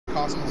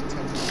cost me like 10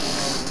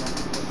 minutes.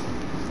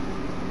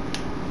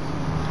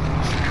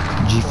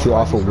 G Fuel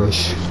off a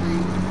wish.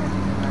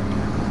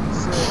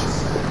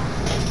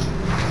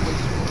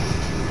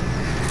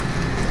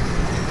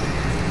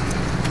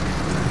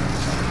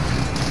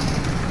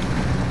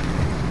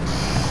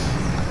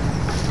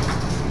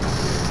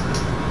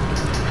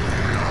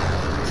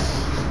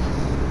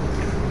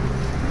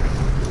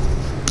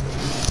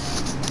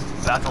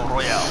 Battle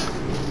Royale.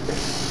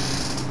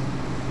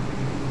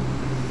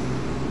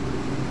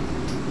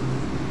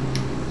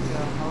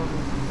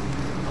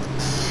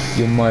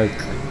 Yo, Mark.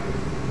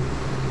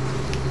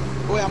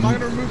 Wait, I'm not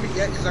gonna remove it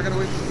yet because I gotta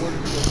wait for the order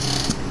to go.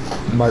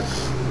 Mark.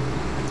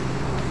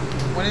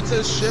 When it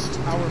says shipped,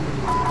 I'll remove it.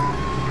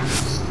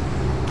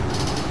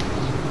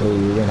 Oh,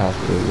 you're gonna have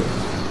to do it.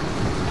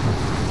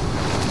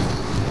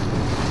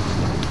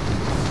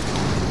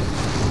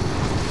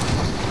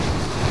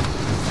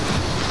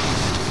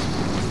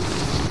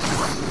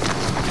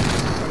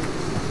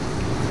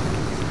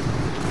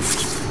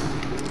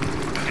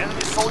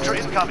 Enemy soldier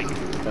incoming.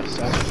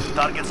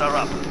 Targets are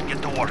up.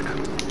 Get to work.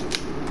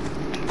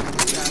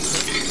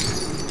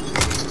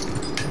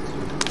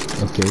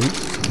 Okay.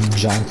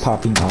 John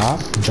popping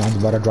off. John's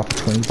about to drop a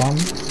 20 bomb.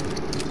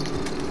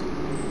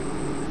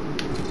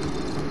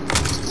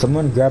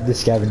 Someone grab the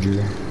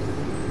scavenger.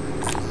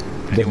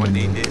 Anyone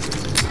need this?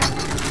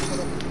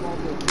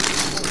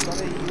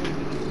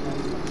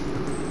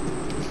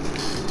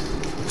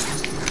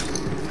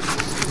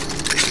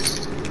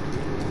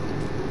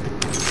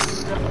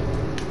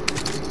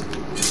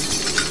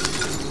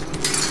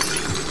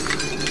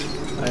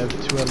 I have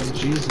 2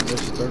 LMGs and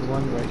there's a third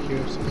one right here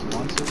if someone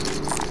wants it.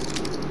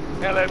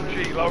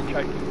 LMG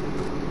located.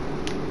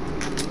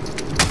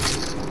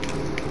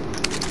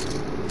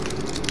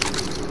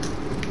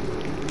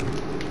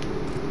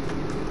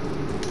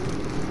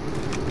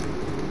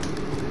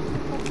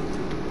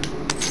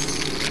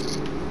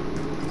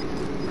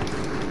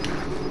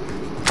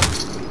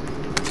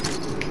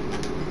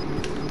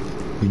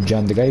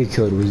 John, the guy you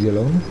killed, was he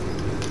alone?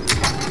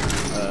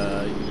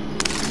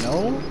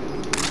 No.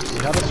 He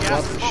had a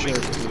swap for sure,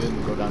 but he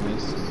didn't go down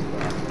his.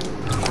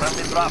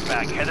 Friendly drop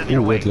back headed Ooh,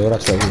 your way. wait,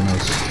 Lorax right here,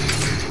 nice.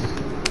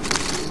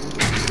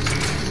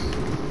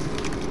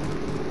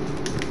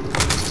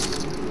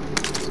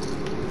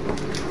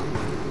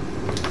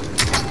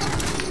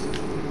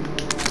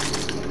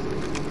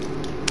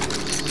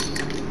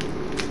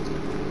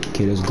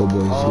 Okay, let's go,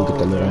 boys. Look at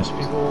the There's Lorax.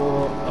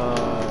 people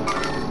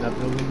in that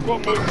building.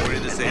 What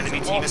did it say? Enemy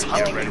team is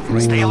hunting ready you. for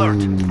Stay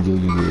alert. Yo,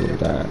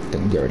 that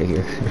thing, get right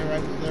here.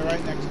 They're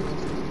right next to us.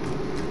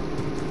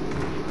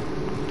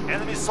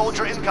 Enemy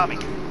soldier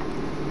incoming.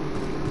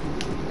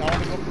 Y'all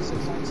wanna go up the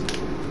 6 lines?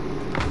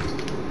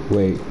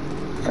 Wait,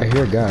 I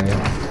hear a guy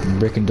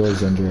breaking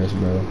doors under us,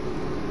 bro.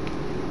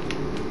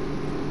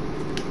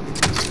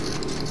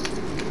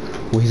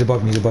 Wait, he's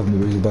above me, he's above me,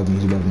 he's above me,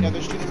 he's above me. Yeah,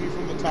 they're shooting me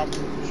from the top roof.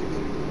 They're shooting me.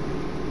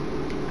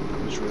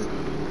 Which roof?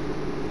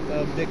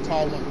 The big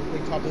tall one,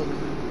 big tall building.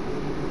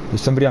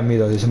 There's somebody on me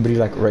though, there's somebody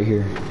like right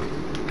here.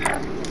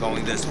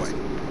 Going this way.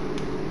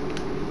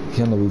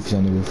 He's on the roof, for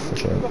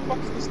sure. Who the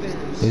fuck's the stairs?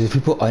 There's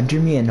people under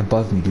me and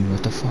above me, dude,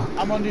 what the fuck?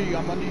 I'm under you,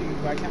 but I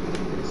can't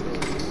believe the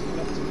stairs. Get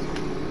up to me.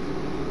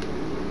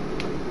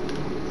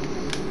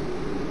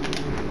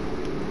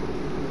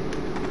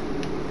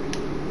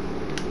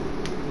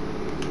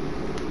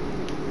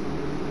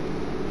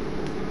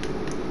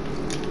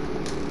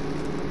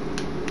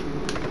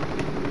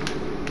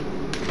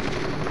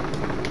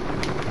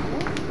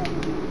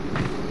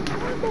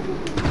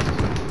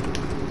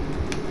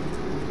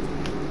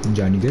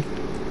 John, you good?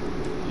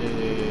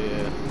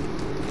 Yeah.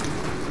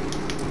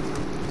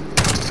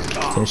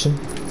 Finish him?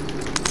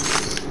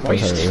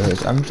 Moist. Oh, sorry,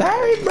 I'm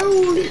sorry, bro!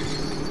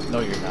 No,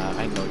 you're not.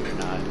 I know you're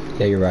not.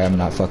 Yeah, you're right, I'm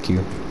not, fuck you.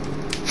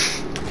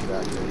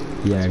 Exactly.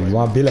 Yeah, if you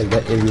wanna be like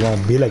that,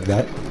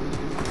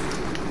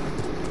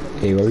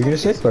 Hey, what were you gonna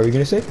say? I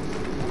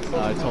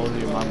told you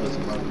your mom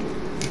doesn't love you.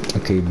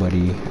 Okay,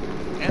 buddy.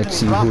 Let's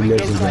see who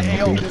lives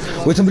again, okay?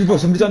 Wait,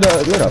 somebody's on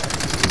the lit up.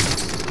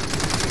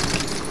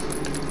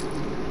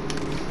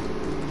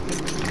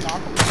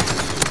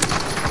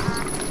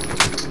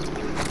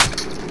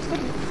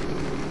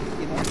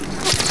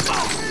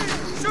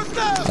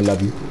 I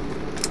love you.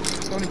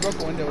 Somebody broke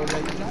a window. Was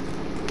that you, John?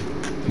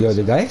 Yo,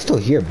 the guy's still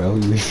here, bro.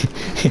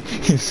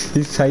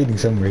 he's hiding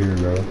somewhere here,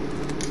 bro.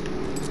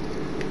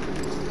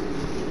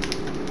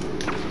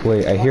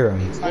 Wait, I hear him.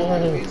 It's not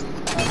right away.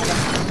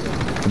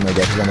 Oh my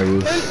god, he's on the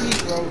roof. There's me,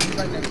 bro. He's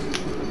right next to me.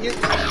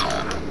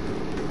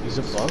 He's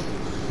above?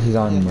 He's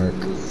on Merc.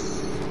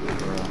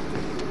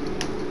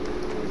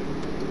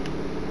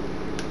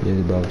 He's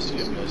above. I see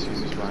him. He's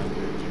behind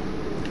you.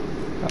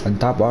 On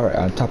top right.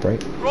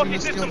 Rocket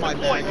system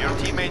deployed. Your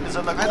teammate is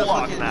in the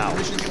gulag now.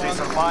 If they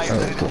survive,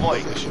 they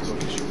deploy.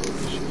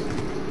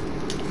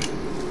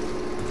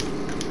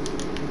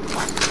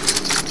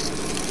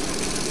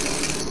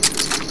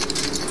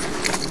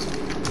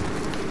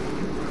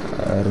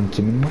 I don't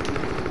see him anymore.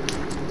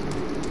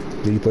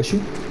 Did he push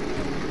you?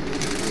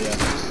 Yeah.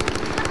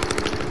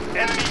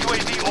 Enemy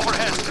UAV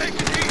overhead.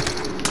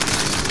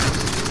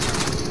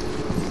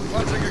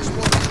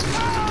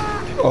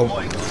 Oh.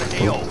 deploying to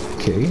the AO.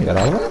 Okay, that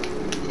all of it?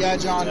 Yeah,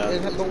 John. Yeah.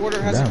 The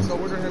order hasn't. Damn. The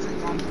order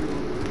hasn't gone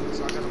through.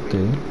 So I gotta wait.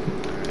 Okay.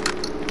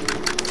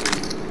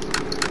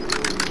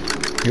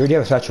 You already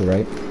have a satchel,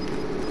 right?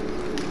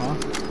 Huh?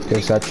 You have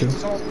a satchel?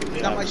 It's all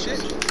not my shit.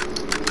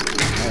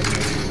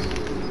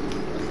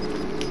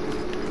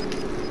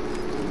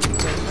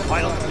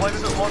 Final deployment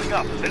is loading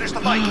up. Finish the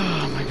fight.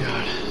 Oh my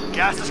god.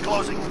 Gas is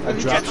closing. I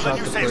Get dropped to the shot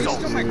new the safe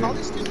first zone. my dude.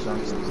 college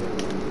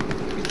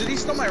student. Did he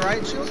steal my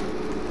riot shield?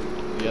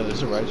 Yeah,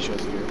 there's a riot shield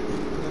here.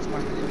 That's my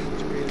riot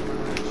shield.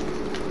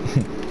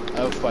 I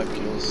have 5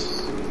 kills.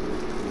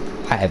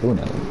 I don't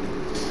know. I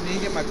need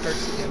to get my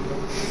perks again, bro.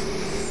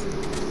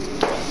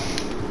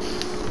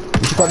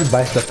 You should probably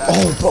buy stuff.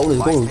 Oh, bro,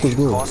 let's go, let's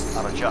go. Costs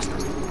are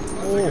adjusted.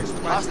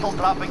 Hostile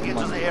dropping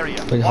into the area.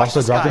 Wait, Watch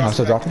hostile the dropping, skies.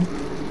 hostile dropping?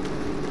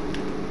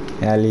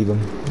 Yeah, leave him.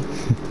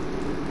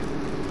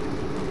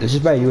 Let's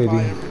just buy a UAV.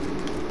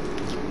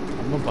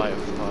 I'm gonna buy a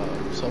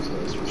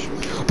selfless for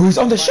sure. Bro, he's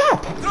on the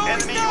shop!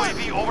 Enemy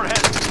UAV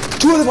overhead.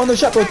 2 of them on the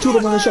shop, bro. 2 of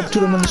them on the shop, 2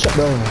 of them on the shop,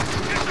 bro.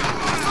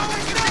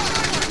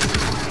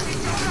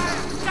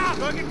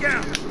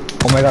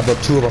 Oh my god, bro,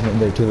 2 of them in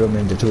there, 2 of them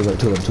in there, 2 of them,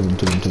 2 of them, 2 of them,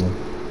 2 of them, 2 of them.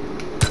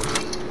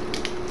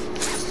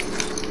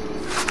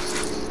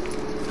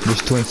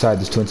 There's 2 inside,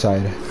 there's 2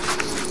 inside.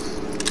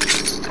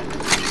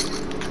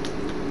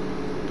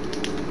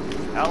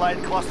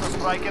 Allied cluster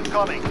strike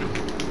incoming.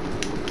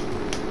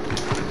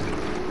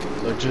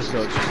 Look, just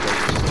go, just go,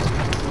 just go.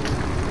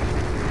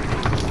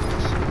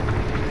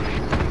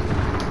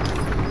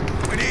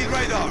 We need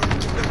radar.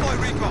 Deploy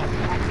recon.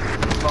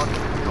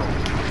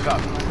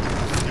 Copy.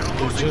 You're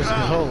Dude, losing just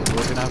ground. go.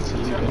 We're gonna have to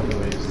leave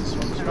anyways. This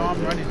one's No,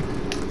 I'm running.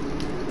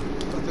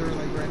 But they're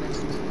like right next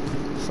to me.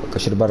 Fuck, I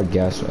should've bought a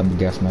gas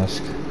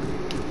mask.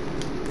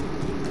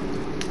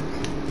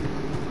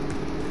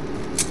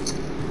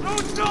 No,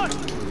 it's done.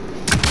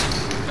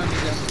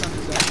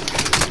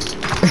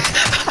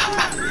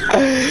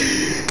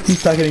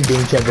 He's talking in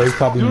game chat, bro. He's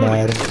probably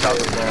mad. Returning to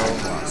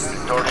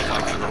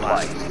the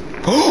light.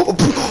 Oh,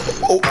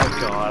 Oh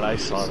god, I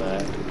saw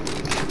that.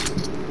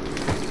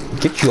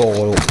 get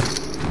your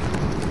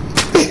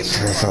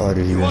bitch out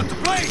of here. Want to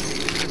play?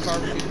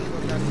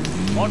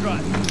 On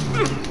drive.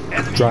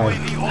 Enemy Drive.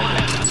 UAV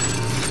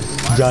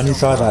overhead. Johnny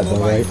saw that though,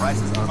 right?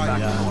 Prices are back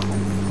to normal.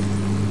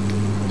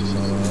 I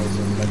saw that. I was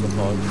in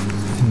Megapod.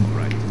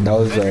 That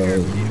was a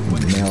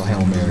male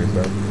Hail Mary,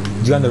 bro.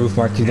 You on the roof,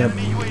 Mark? He's gonna.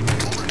 Enemy UAV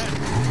overhead.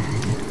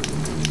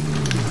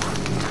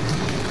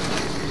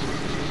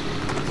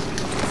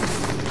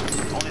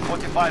 Only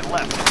 25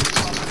 left.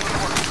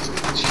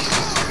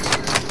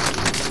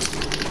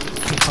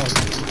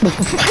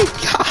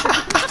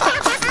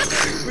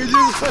 We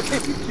just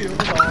fucking killed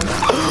all.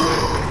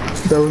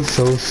 That was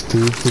so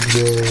stupid,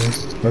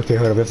 bro. Okay,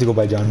 hold up. We have to go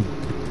by John.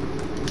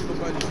 Go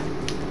by John.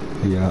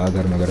 Yeah, I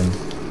got him. I'll get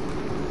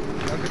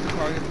the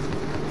target.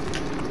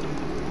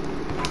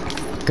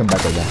 Come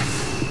back over.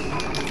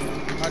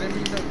 I didn't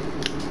mean to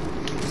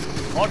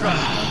On drive.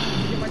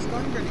 get my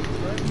stun grenades,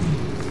 right?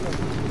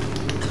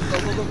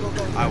 Go.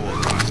 I will.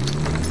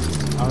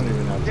 I don't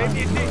even have time for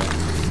that.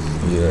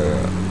 Yeah.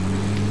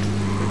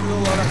 We do a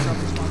lot of stuff.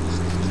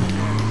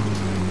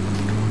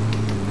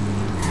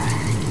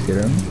 Get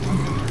him.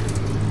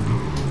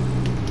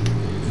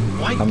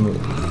 Why? I'm.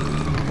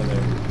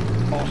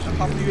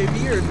 Pop the UAV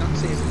or not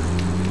safe?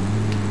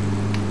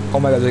 Oh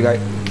my god, there's a guy.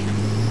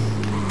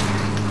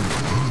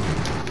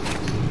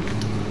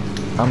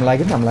 I'm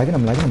lagging. Got him.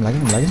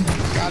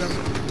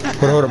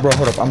 Hold up, bro.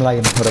 Hold up. I'm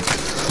lagging. Hold up.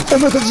 Oh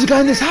my god, there's a guy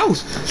in this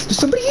house. There's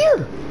somebody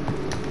here.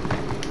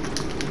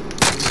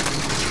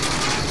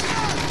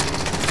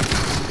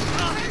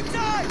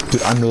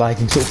 Dude, I'm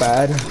lagging so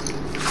bad.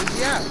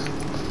 Yeah.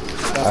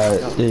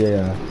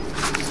 Yeah.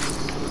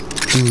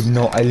 Dude,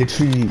 no, I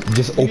literally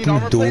just You need opened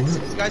armor the door. plates?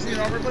 You guys need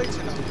armor plates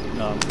or no?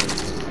 No, I'm good.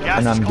 Gas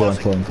And is I'm going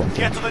closing. for him.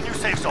 Get to the new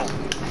safe zone.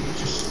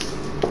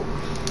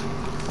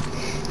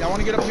 Y'all want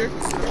to get up here?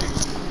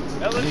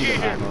 LNG here.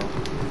 Ammo.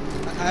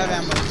 I have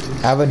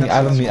ammo.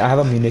 I have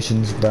a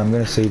munitions, but I'm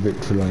gonna save it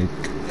for like.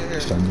 Here.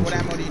 Stun What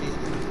mission. ammo do you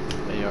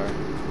need? AR.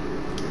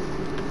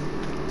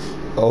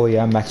 Oh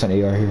yeah, I'm max on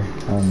AR here.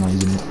 I'm not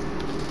using it.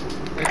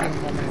 Right here,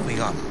 one minute. Moving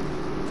up.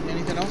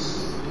 Anything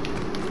else?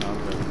 No, I'm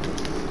good.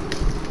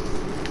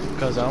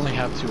 Because I only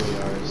have 2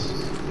 ARs.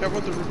 Careful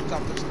with the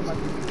rooftop. There's come back.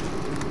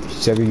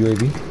 Save your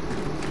UAV.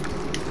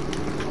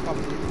 I'll pop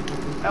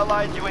it.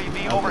 Allied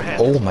UAV overhead.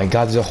 Oh my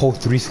god, there's a whole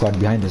 3 squad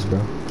behind us, bro.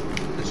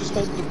 Let's just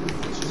hold the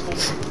roof. Let's just hold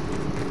the roof.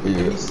 Yeah.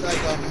 Any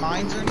like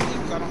mines or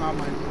anything? 'Cause I don't have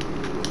mine.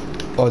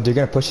 Oh, they're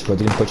gonna push us, bro.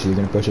 They're gonna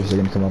push us. They're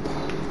gonna come up.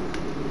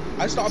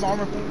 I still have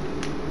armor plate.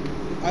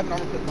 I have an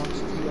armor plate box.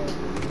 You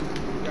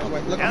guys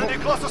wait. Look, Enemy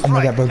cluster Oh my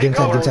strike. god, bro, get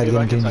inside, get inside, get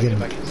in. Get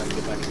back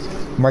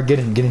inside. Mark, get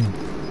in.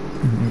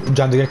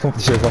 John, they're gonna come up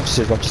the stairs. Watch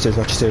the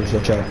stairs.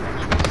 Watch out.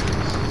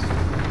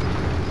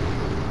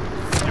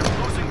 You're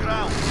losing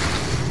ground.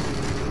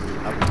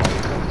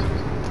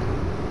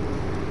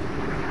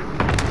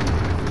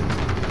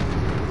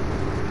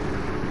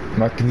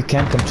 Mark, you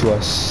can't come to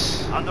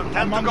us. Under 10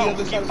 I'm to on the go.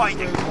 other side Keep of the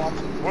fighting. stairs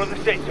watching. We're on the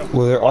safe zone.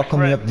 Well, they're all Watch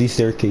coming friend. up these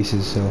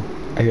staircases, so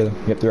I hear them.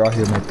 Yep, they're all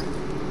here, Mike.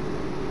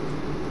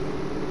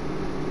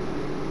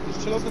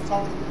 Just chill at the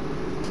top.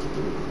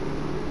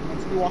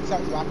 Once he walks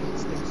out, whack the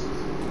sticks.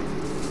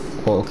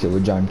 Oh, okay,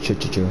 with John. Chill.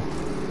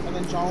 And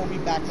then John will be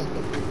back up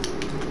there.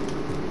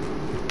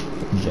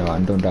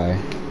 John, don't die. I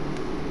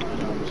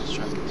know, I'm just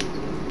trying to.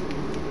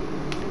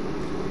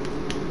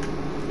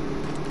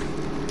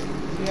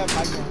 We have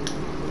high ground.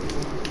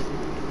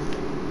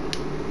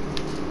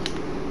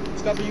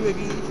 It's got the UAV.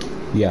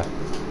 Yeah.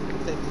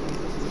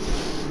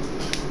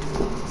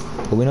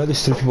 But we know there's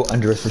still people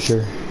under us for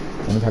sure.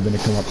 And they're probably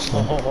gonna come up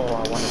soon. Oh,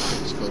 I want a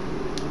quick scope.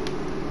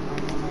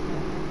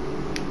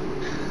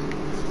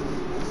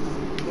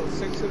 Those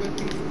 6 of their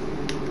feet.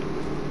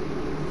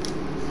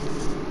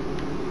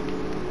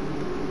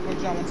 Oh,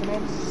 John, when someone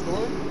opens the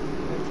store,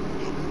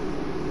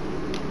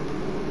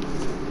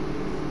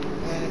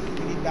 and if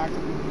we need backup,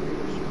 we can do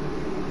this.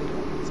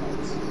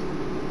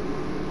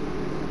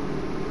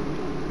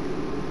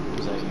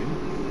 Was that you?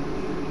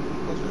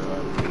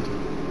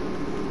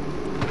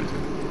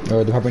 Oh,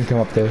 they're probably gonna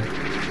come up there.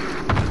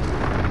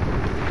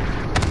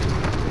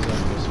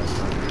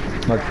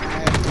 Mark.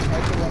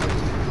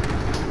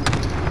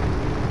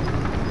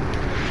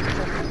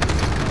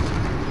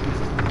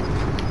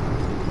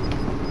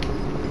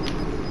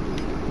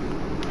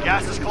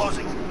 Gas is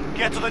closing.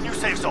 Get to the new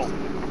safe zone.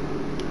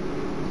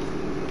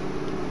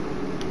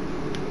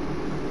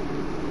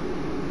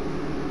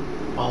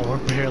 Oh, we're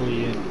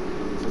barely in.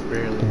 We're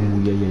barely in. Oh,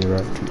 yeah, you're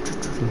right.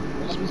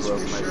 Weapons for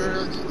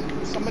sure.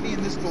 Somebody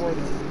in this door,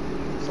 though.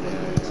 Somebody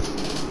in this door.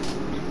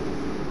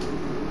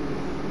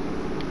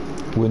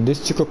 When this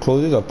chicken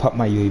closes, I'll pop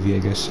my UAV, I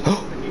guess. He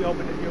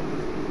opened it. He opened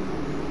it.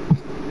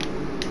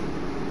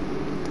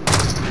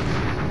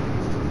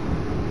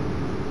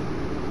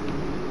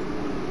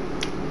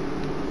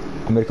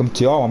 I'm gonna come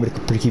to y'all. I'm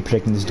gonna keep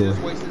protecting this door.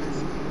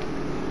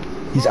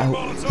 He's out.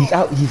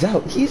 He's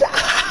out.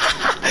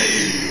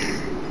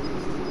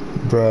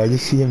 Bro, I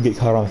just see him get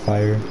caught on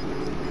fire.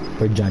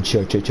 Wait, John,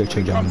 chill, When he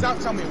John. comes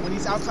out, tell me. When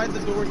he's outside the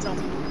door, tell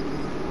me.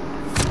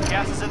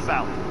 Gas is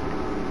inbound.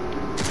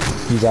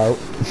 He's out.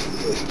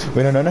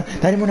 Wait, no. Not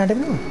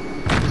anymore.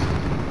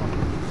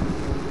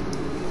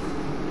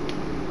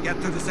 Get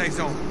to the safe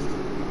zone.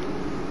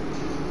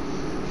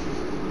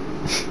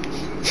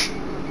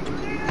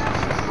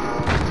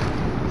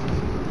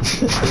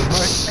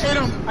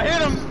 I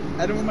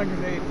hit him with my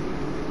grenade.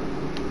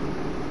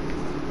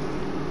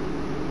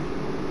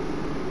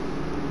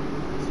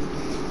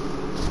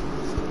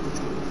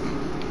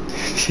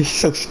 He's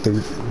so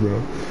stupid,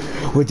 bro.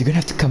 Wait, you're gonna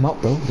have to come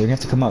out, bro. You're gonna have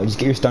to come out. Just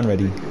get your stun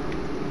ready.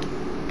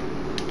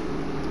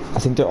 I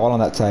think they're all on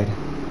that side.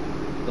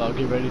 So I'll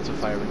get ready to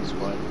firing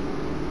squad.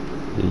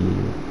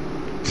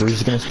 Yeah. We're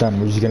just gonna stun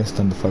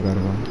the fuck out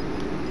of them.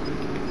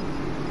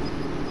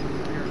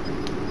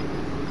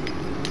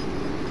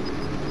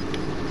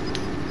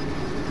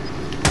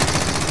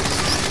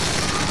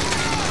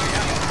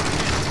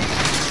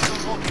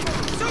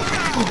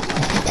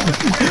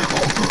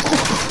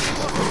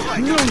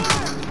 No!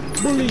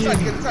 Bullying!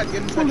 Get inside.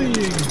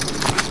 Bullying!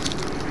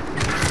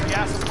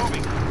 Gas is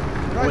moving.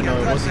 Wait, no,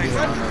 it wasn't even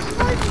on us.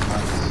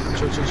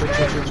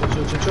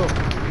 Chill.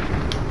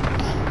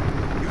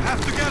 You have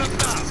to get him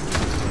now.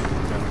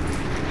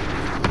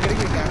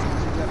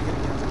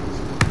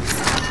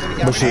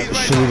 But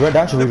should we run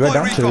down? Should we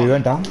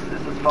run down? This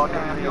is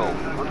Falcon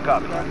 3-0. Good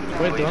copy.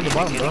 Wait, they're on the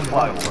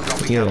bottom,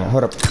 Yeah,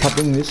 hold up.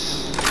 Popping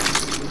this.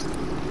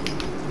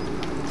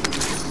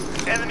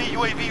 Enemy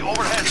UAV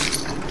overhead.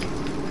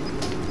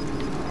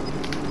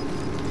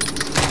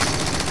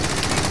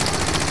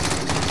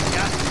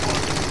 Gas is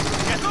closing.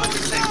 Get to the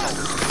new safe zone.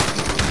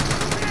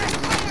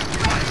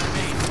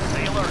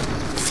 Stay alert.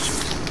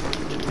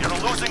 You're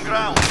losing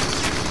ground.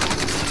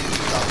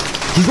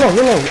 He's low,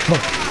 you're low.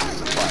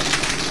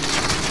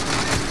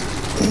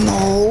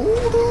 No,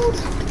 dude.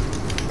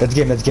 That's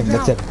game. That's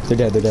it. They're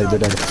dead.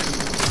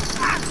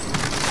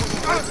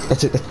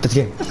 That's it. That's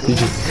game.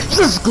 GG.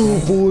 Let's go,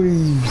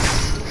 boys.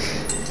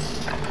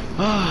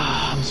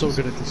 I'm so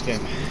good at this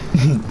game.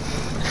 I'm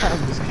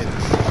just kidding.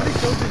 How many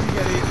kills did you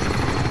get,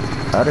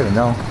 Aiden? I don't even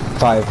know.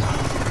 5.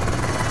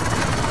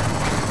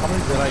 How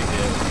many did I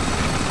get?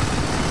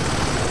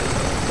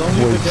 Don't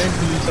leave the game,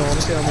 please. I want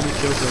to see how many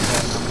kills I've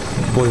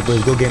had. Boys,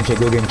 go game chat.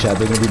 They're gonna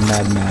be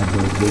mad,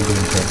 boys. Go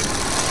game chat.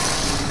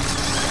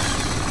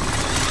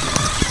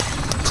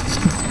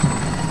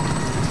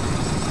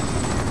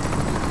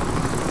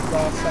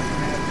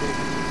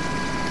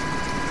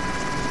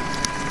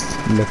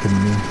 Look at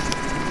me.